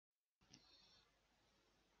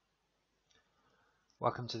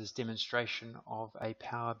Welcome to this demonstration of a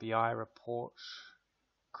Power BI report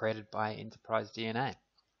created by Enterprise DNA.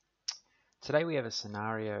 Today we have a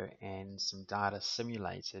scenario and some data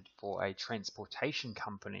simulated for a transportation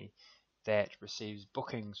company that receives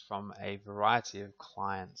bookings from a variety of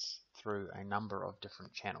clients through a number of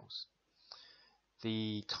different channels.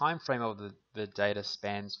 The time frame of the data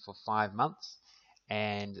spans for 5 months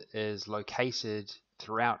and is located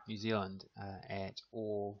throughout New Zealand at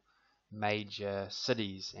all major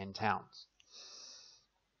cities and towns.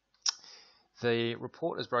 The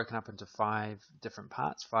report is broken up into 5 different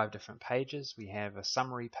parts, 5 different pages. We have a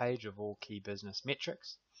summary page of all key business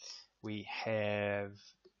metrics. We have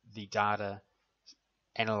the data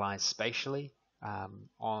analyzed spatially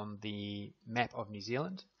on the map of New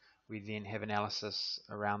Zealand. We then have analysis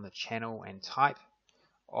around the channel and type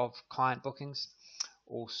of client bookings,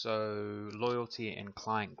 also loyalty and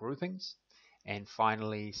client groupings, and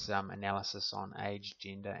finally some analysis on age,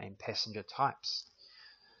 gender, and passenger types.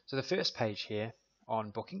 So the first page here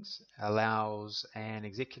on bookings allows an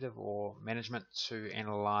executive or management to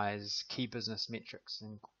analyze key business metrics,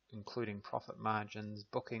 including profit margins,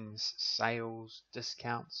 bookings, sales,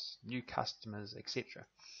 discounts, new customers, etc.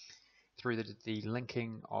 Through the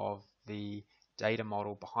linking of the data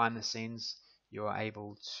model behind the scenes, you are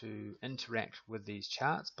able to interact with these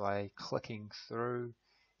charts by clicking through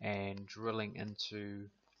and drilling into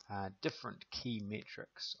different key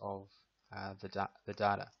metrics of the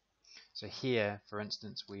data. So here, for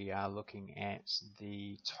instance, we are looking at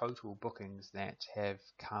the total bookings that have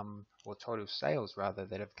come, or total sales rather,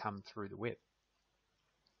 that have come through the web.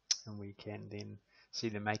 And we can then see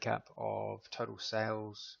the makeup of total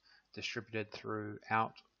sales distributed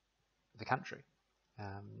throughout the country,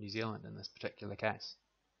 New Zealand in this particular case.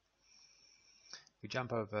 We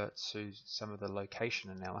jump over to some of the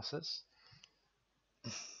location analysis.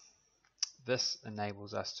 This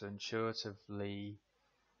enables us to intuitively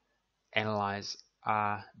analyze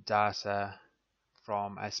our data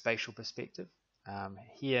from a spatial perspective.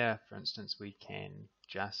 Here, for instance, we can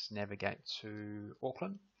just navigate to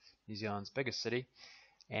Auckland, New Zealand's biggest city,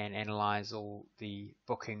 and analyze all the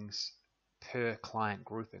bookings per client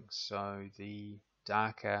grouping. So the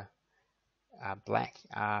darker black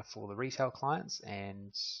are for the retail clients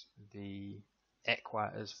and the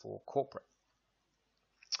aqua is for corporate.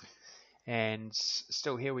 And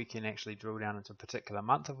still here we can actually drill down into a particular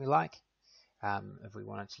month if we like. If we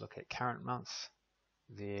wanted to look at current month,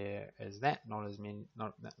 there is that, not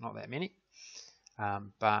that many,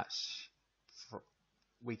 but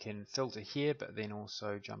we can filter here, but then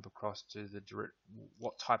also jump across to the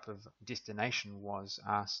what type of destination was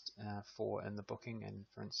asked for in the booking. And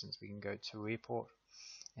for instance, we can go to airport,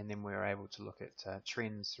 and then we're able to look at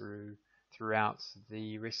trends throughout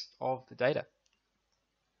the rest of the data.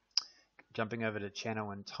 Jumping over to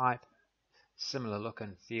channel and type, similar look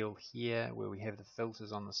and feel here, where we have the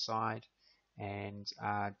filters on the side and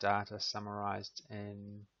our data summarized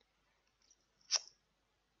in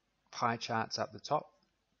pie charts up the top.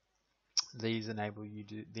 These enable you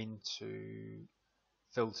then to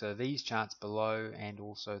filter these charts below and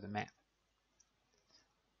also the map.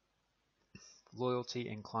 Loyalty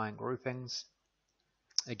and client groupings.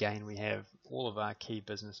 Again, we have all of our key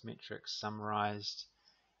business metrics summarized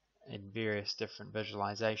in various different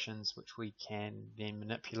visualizations, which we can then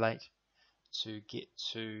manipulate to get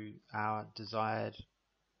to our desired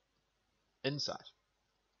insight.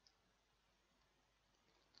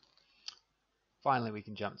 Finally, we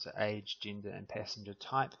can jump to age, gender, and passenger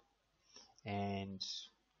type and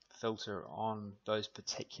filter on those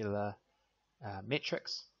particular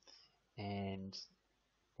metrics, and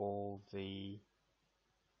all the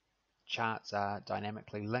charts are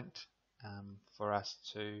dynamically linked for us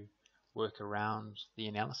to work around the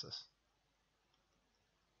analysis.